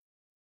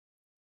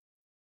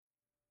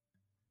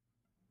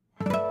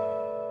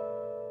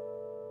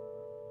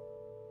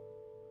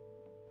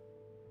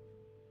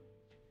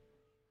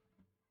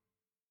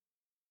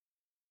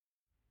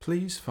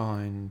Please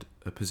find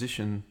a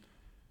position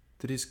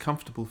that is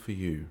comfortable for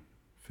you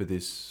for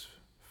this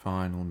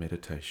final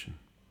meditation.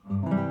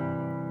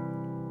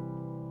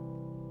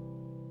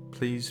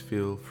 Please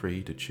feel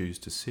free to choose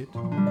to sit,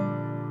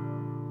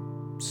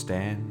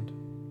 stand,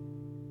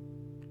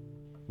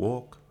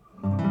 walk,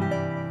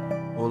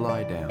 or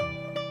lie down.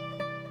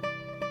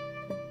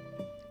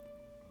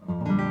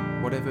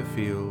 Whatever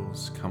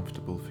feels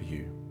comfortable for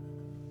you.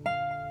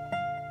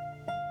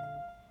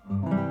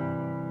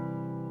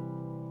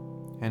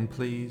 And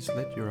please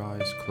let your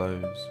eyes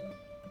close,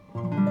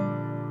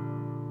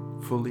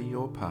 fully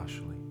or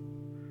partially.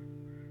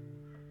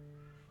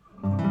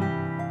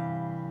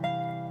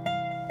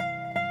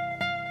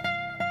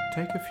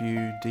 Take a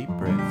few deep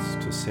breaths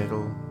to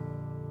settle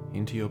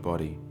into your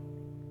body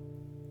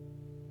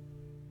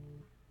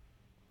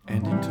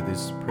and into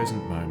this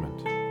present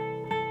moment.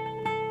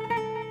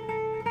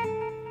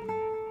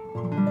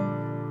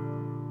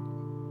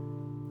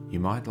 You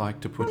might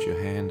like to put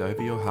your hand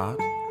over your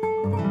heart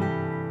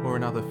or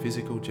another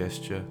physical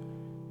gesture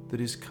that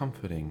is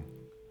comforting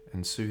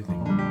and soothing.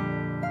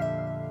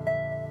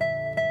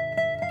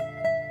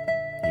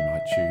 You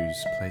might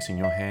choose placing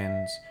your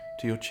hands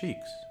to your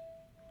cheeks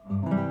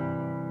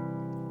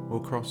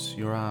or cross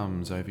your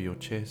arms over your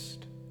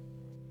chest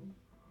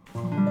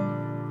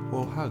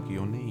or hug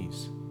your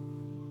knees.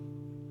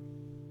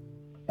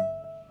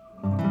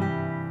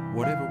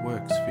 Whatever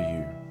works for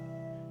you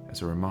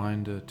as a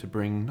reminder to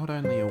bring not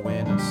only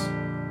awareness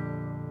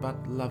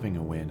but loving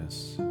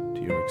awareness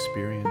to your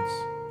experience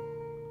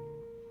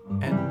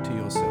and to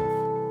yourself.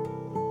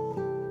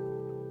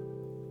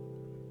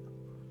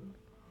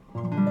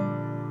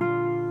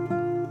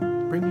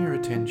 Bring your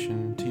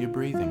attention to your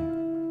breathing,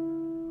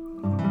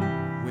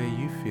 where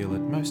you feel it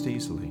most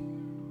easily.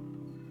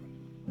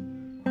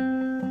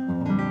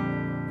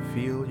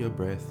 Feel your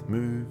breath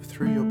move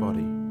through your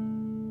body,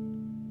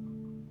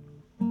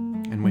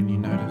 and when you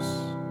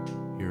notice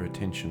your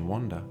attention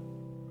wander,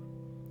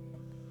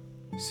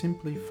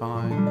 simply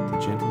find the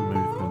gentle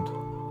movement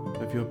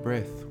of your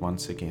breath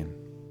once again.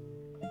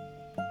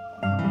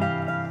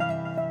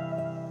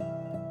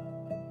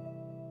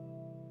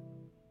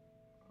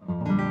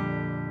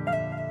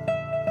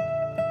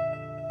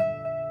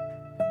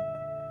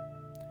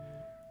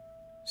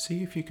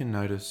 See if you can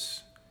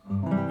notice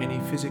any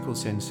physical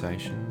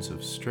sensations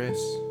of stress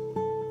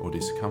or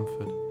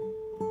discomfort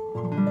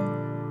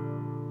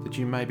that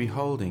you may be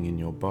holding in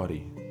your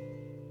body.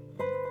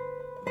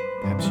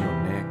 Perhaps your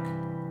neck,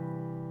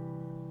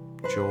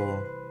 jaw,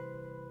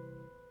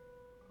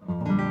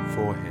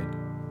 forehead,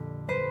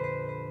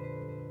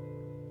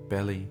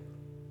 belly,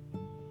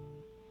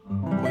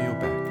 or your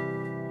back.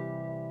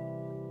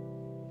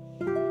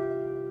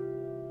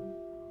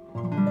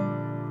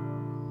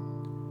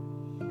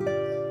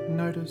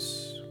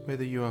 Notice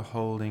whether you are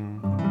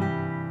holding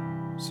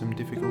some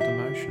difficult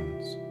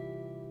emotions,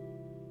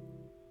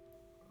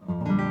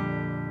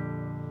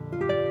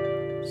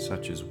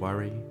 such as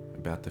worry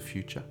about the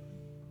future,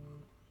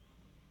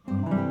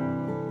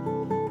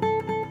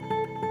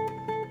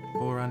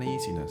 or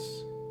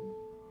uneasiness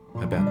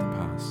about the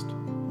past.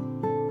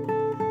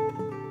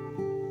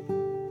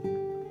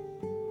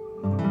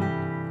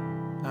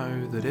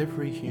 Know that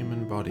every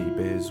human body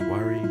bears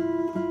worry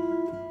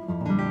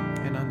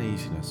and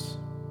uneasiness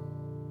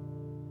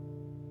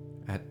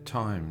at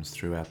times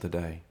throughout the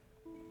day.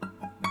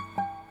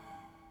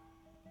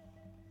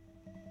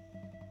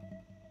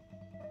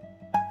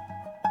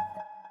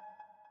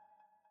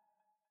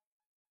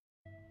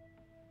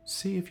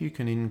 See if you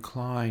can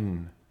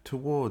incline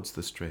towards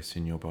the stress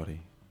in your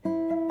body,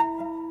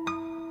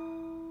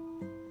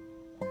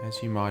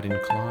 as you might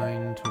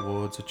incline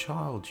towards a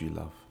child you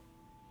love,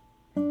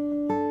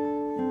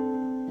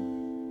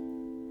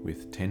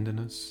 with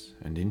tenderness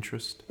and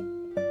interest.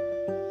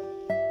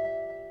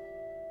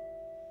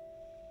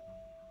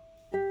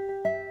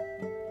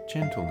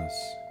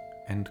 Gentleness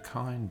and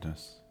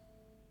kindness,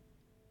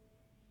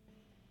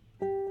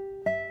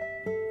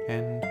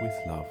 and with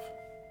love.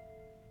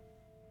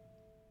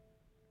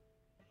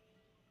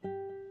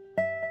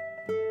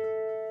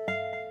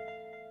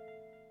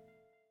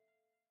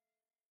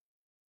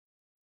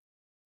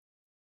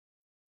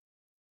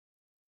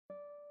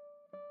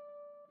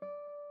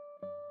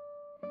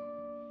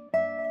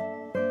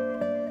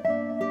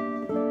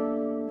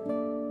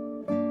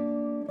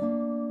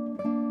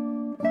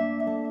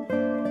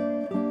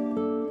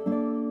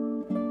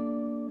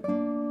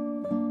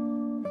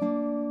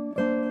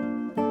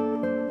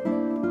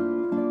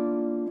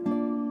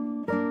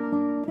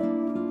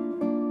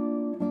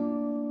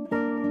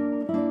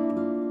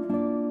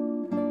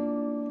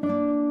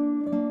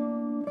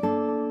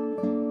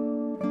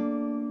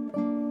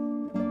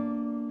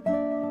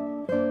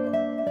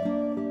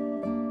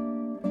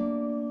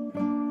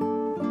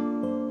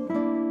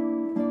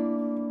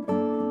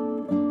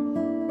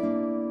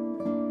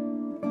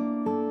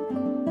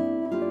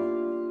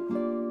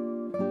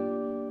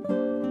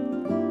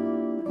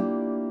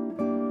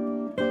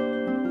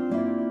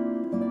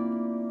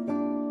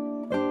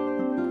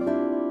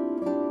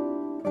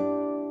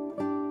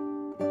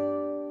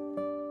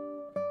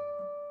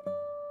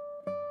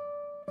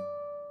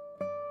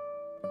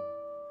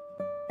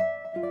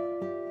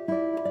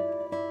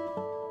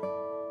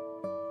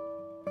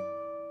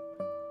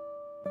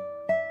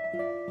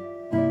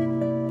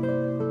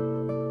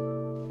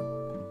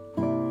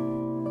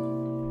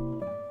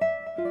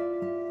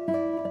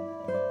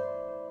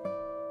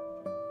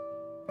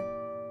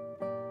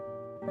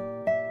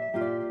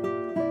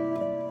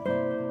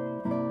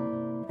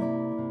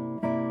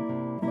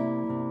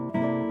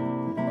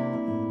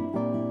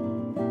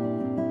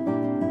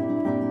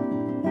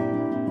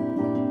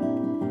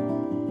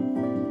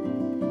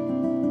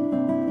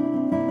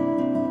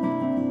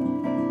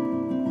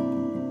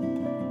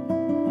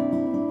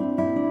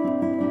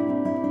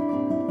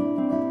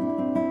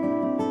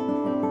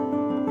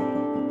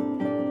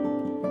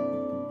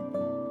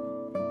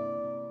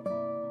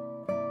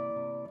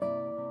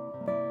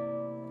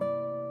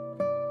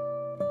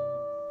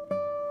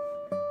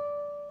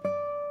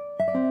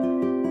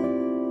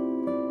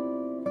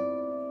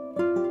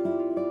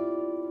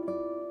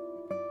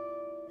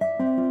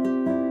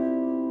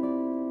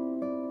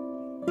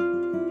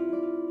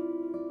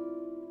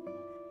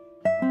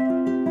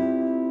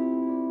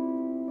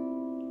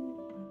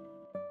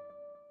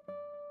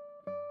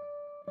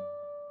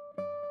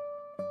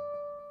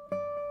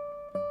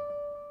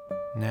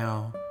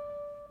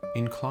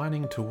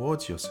 inclining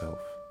towards yourself,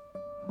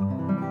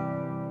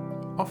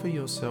 offer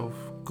yourself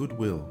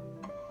goodwill,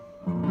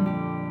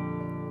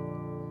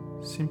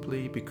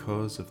 simply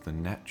because of the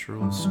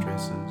natural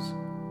stresses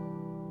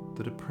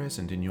that are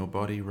present in your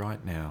body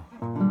right now.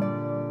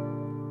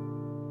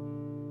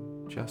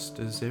 Just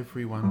as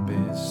everyone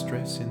bears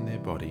stress in their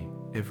body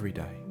every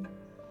day.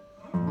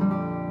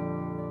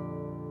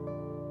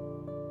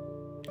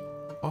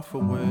 Offer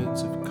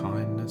words of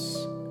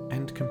kindness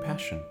and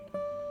compassion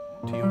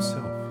to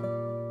yourself,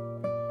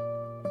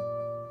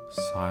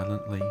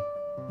 silently,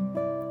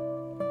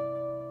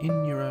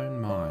 in your own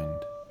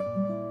mind,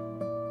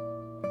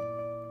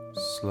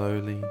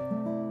 slowly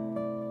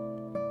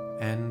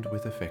and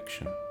with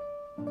affection.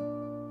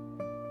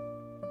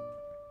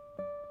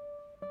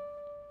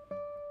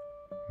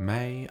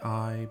 May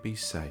I be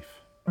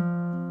safe.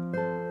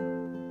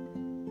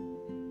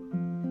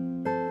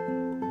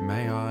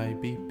 May I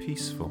be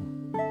peaceful.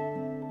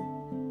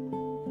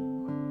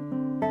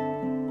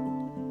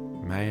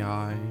 May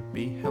I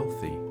be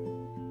healthy.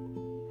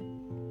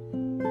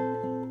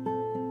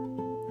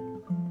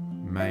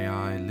 May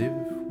I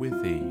live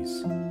with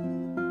ease.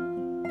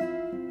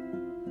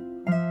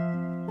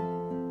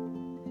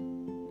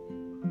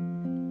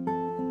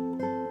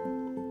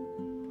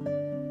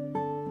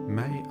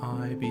 May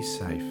I be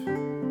safe.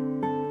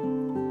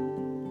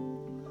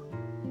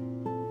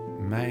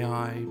 May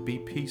I be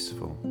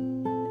peaceful.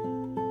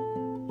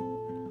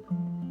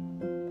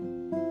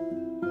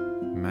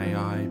 May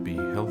I be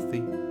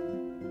healthy.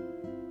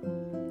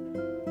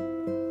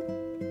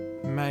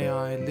 May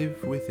I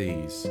live with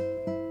ease.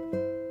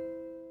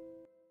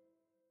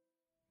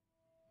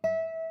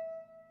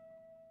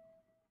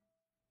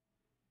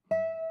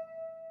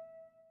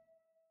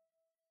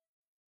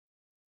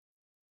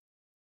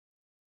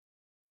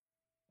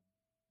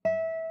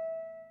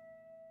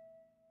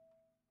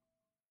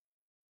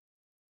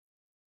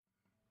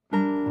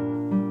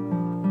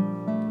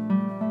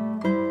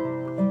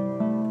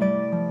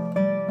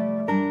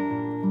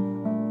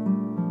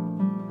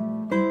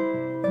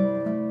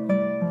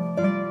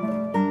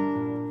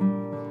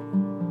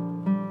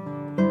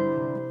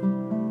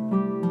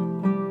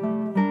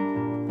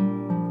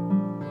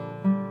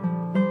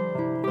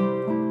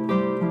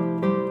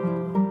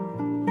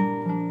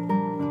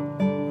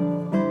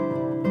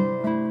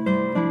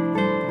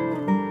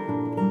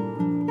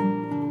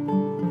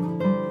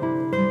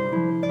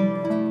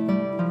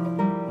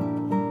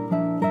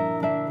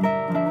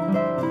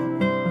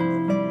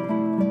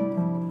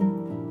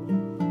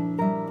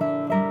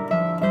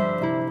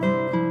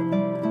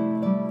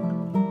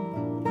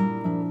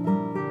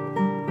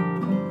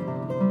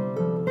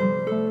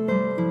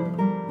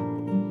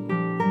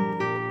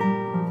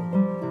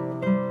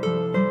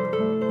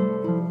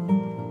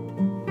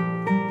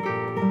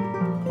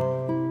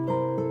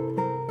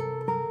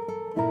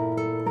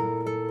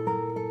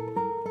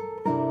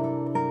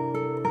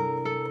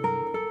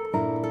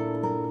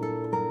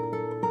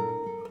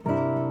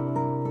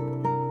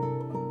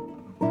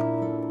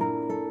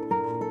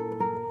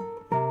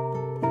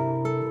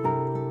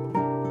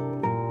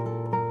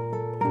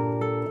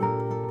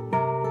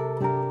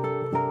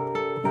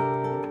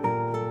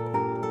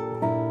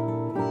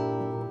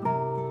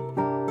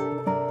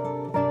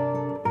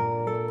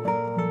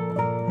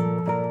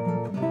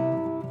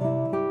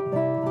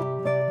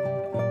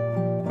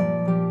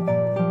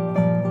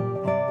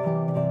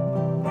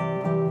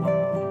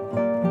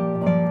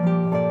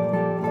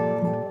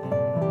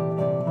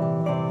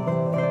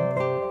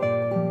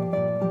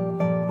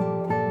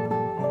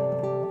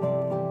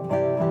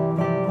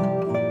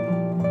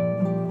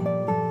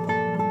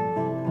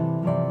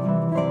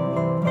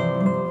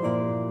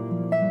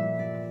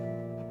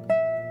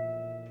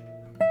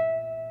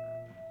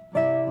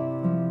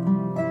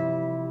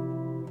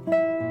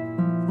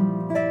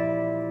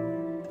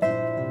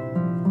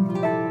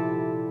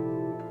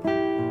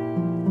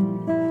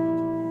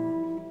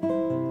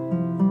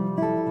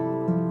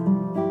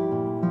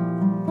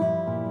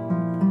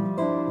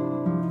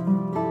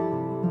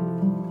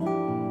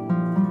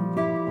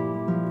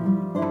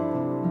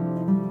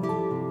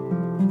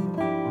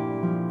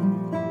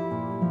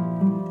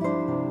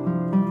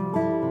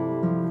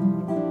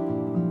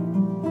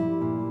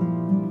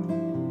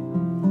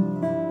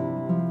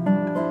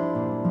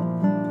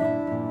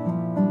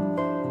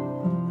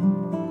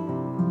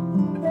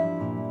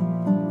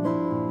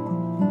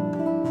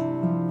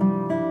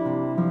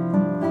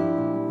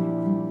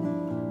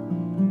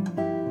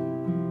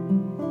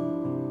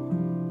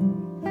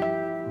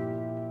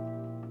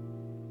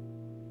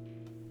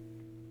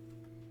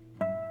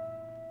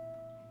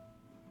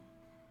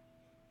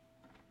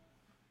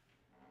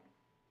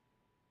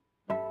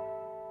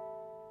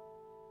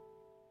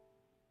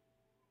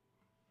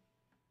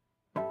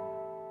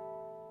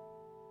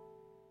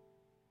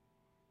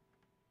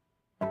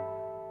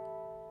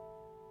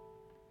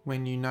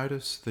 When you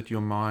notice that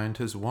your mind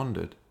has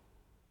wandered,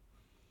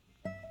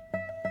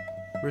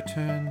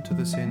 return to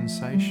the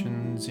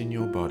sensations in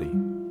your body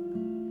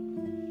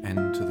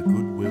and to the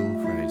goodwill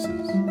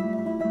phrases.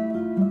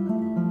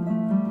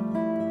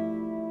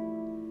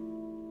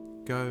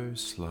 Go so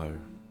slow.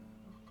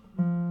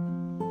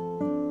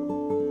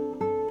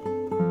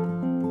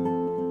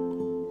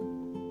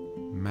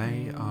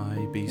 May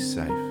I be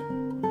safe.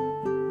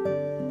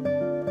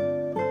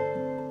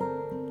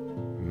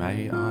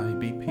 May I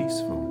be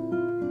peaceful.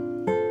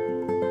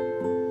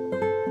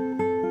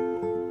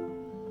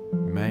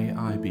 May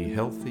I be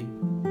healthy.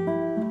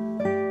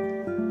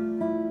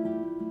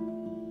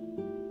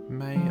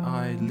 May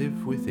I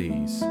live with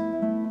ease.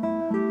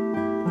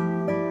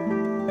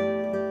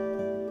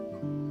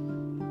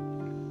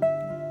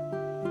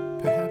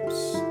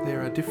 Perhaps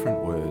there are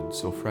different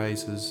words or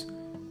phrases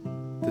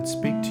that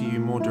speak to you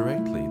more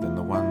directly than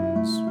the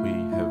ones we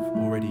have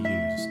already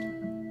used.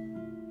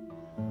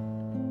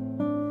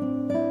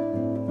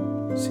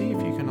 See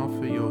if you can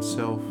offer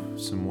yourself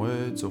some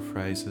words or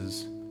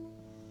phrases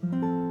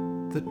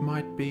that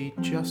might be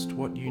just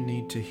what you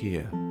need to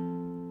hear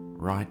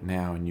right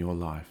now in your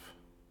life.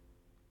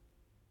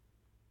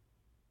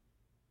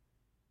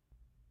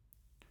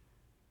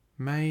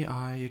 May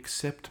I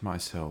accept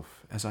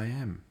myself as I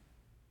am.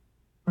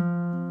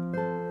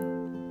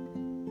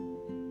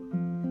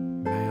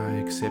 May I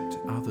accept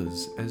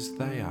others as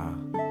they are.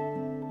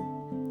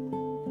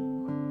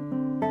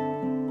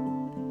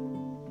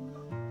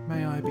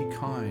 May I be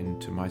kind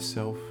to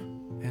myself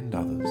and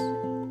others.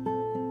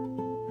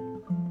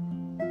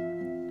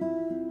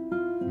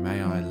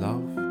 May I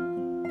love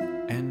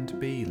and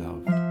be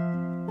loved.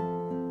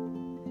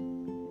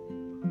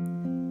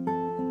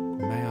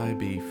 May I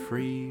be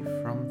free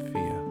from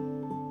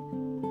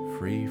fear,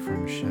 free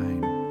from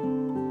shame.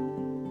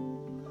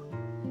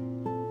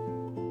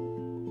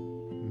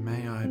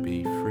 May I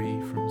be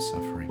free from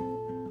suffering.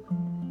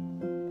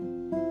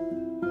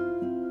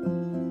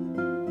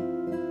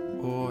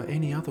 Or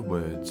any other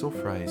words or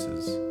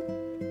phrases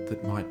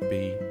that might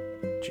be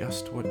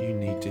just what you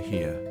need to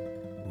hear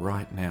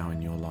right now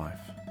in your life.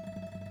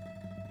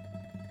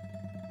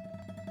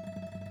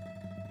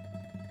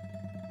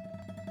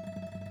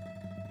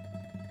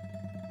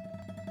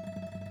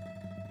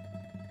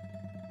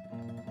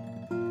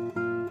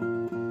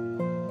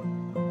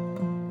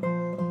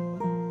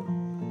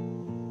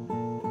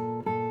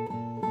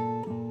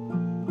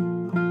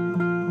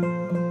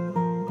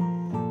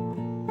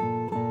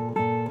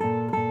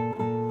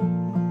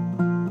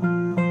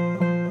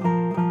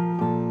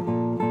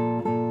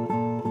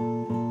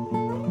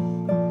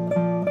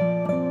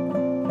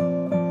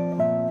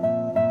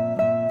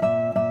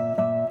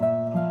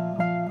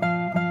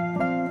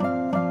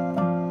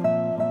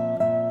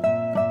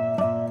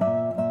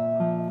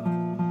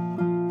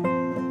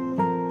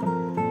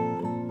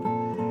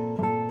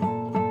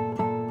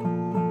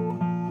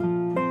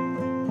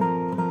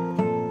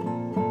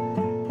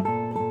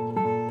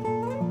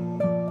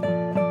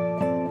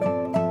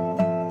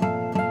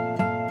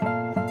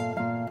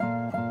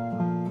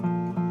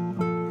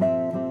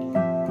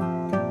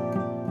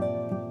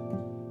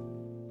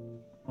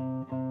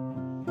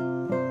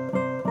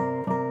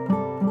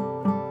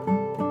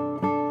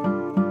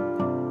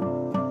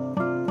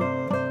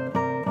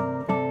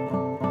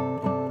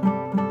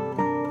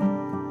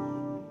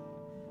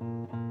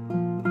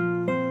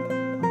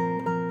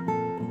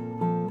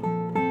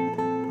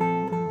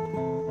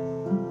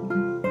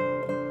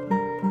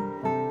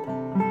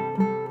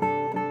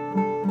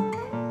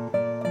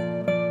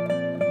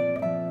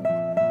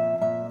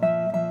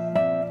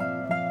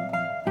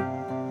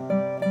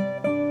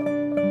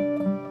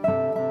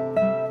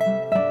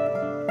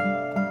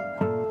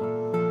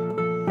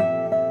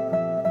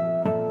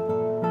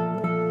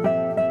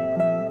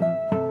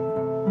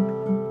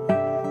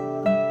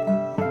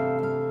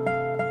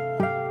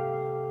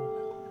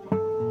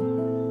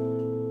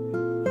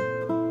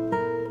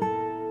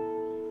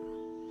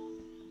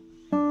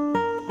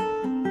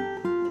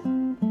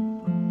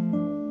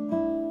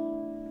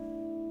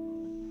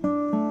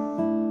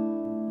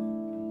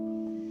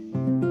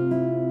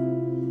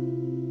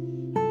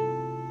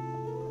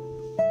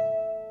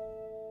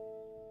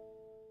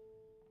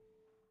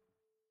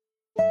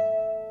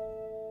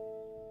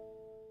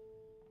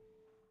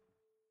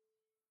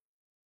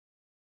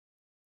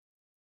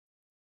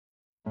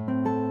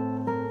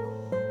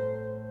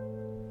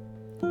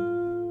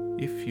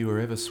 If you are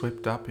ever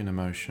swept up in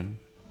emotion,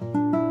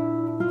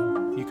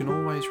 you can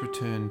always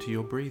return to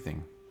your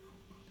breathing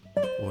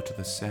or to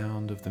the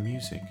sound of the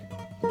music,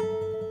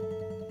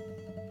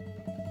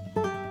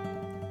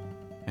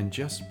 and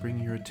just bring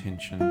your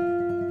attention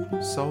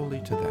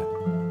solely to that.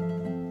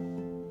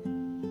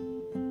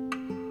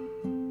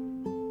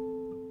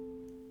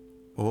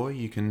 Or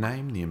you can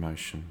name the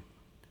emotion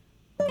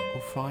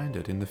or find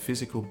it in the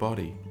physical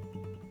body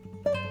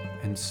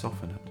and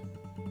soften it.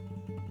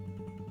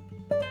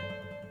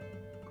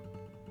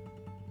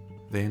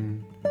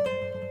 Then,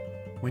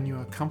 when you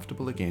are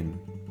comfortable again,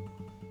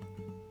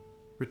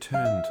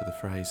 return to the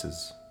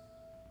phrases.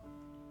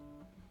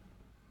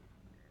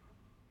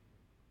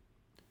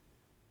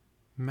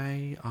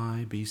 May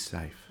I be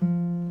safe.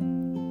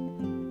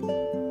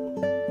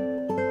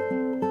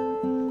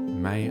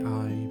 May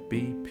I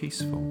be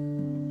peaceful.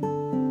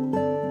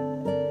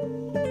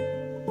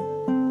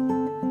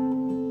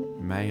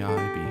 May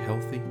I be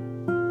healthy.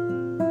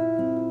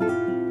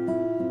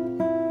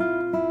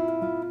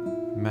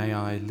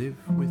 live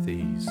with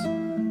ease.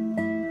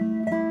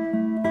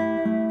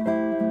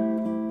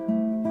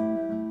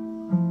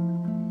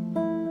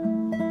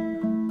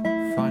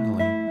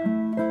 Finally,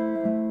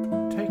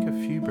 take a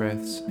few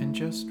breaths and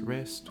just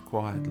rest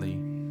quietly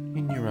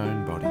in your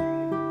own body.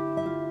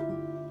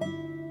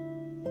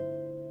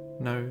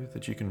 Know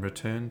that you can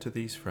return to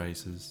these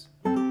phrases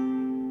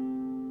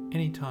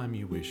anytime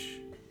you wish.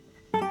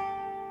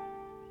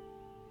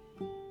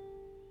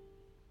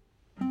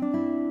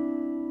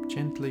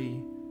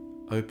 Gently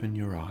open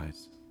your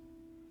eyes.